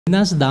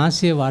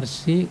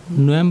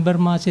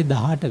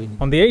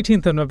On the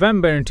 18th of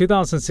November in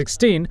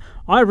 2016,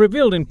 I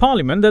revealed in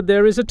Parliament that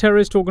there is a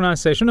terrorist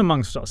organisation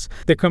amongst us.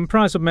 They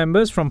comprise of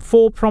members from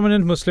 4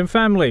 prominent Muslim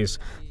families.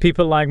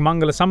 People like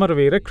Mangala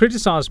Samaravira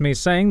criticised me,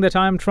 saying that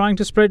I am trying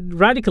to spread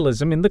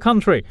radicalism in the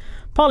country.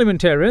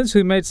 Parliamentarians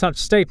who made such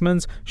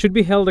statements should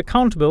be held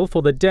accountable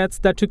for the deaths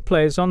that took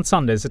place on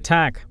Sunday's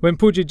attack. When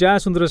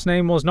Wijeyadasa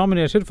name was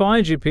nominated for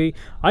IGP,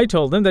 I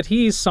told them that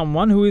he is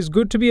someone who is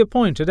good to be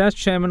appointed as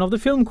chairman of the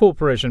Film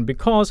Corporation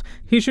because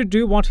he should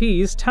do what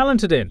he is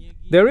talented in.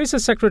 There is a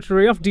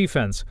Secretary of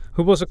Defence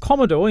who was a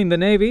Commodore in the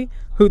Navy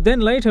who then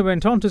later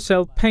went on to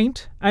sell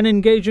paint and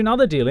engage in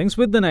other dealings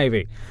with the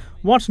Navy.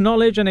 What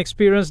knowledge and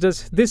experience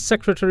does this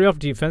Secretary of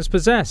Defence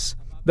possess?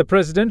 The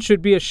President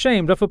should be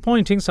ashamed of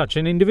appointing such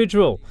an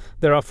individual.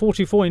 There are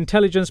 44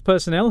 intelligence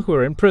personnel who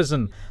are in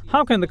prison.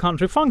 How can the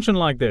country function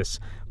like this?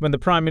 When the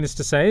Prime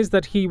Minister says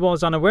that he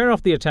was unaware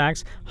of the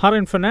attacks,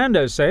 Haran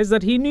Fernando says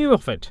that he knew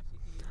of it.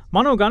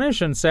 Mano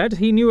Ganeshan said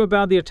he knew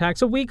about the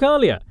attacks a week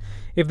earlier.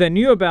 If they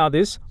knew about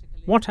this,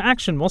 what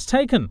action was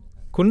taken?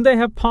 Couldn't they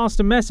have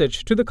passed a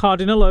message to the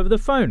Cardinal over the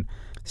phone?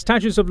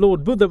 Statues of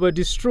Lord Buddha were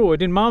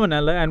destroyed in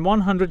Mavanella and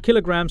 100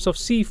 kilograms of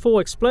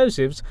C4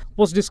 explosives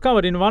was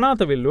discovered in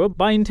Vanathavilluwa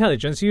by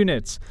intelligence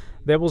units.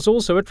 There was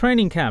also a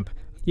training camp.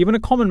 Even a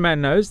common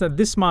man knows that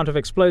this amount of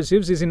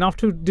explosives is enough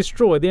to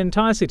destroy the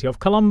entire city of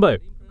Colombo.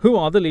 Who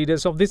are the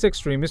leaders of this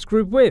extremist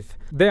group with?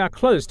 They are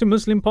close to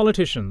Muslim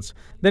politicians.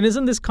 Then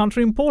isn't this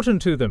country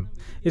important to them?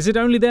 Is it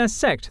only their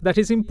sect that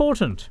is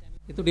important?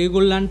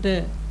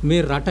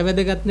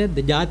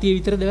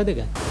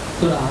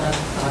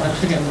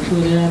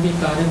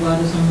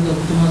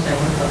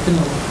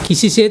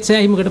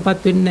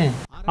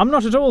 I'm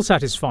not at all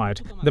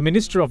satisfied. The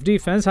Minister of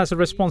Defence has a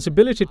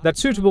responsibility that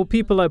suitable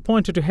people are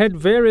appointed to head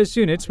various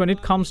units when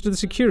it comes to the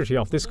security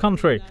of this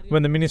country.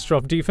 When the Minister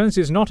of Defence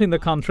is not in the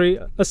country,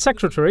 a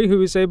secretary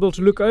who is able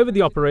to look over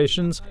the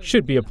operations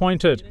should be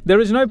appointed.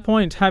 There is no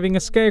point having a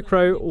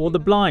scarecrow or the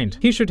blind.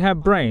 He should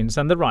have brains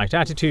and the right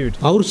attitude.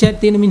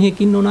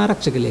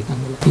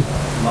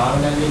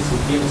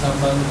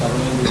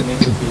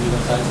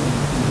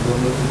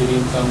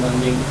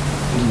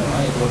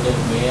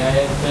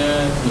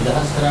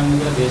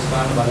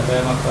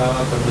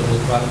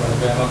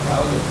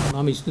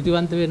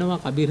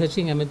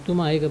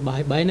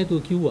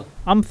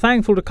 I'm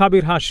thankful to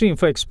Kabir Hashim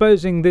for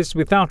exposing this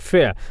without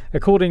fear.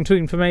 According to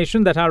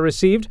information that I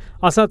received,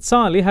 Asad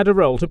Salih had a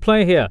role to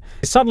play here.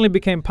 He suddenly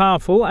became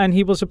powerful and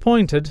he was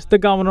appointed the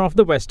governor of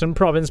the Western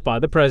Province by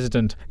the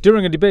President.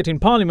 During a debate in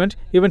Parliament,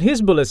 even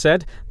Hizbullah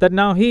said that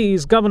now he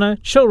is governor,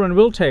 children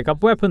will take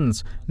up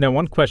weapons. No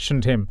one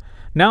questioned him.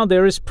 Now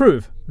there is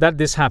proof that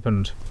this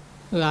happened.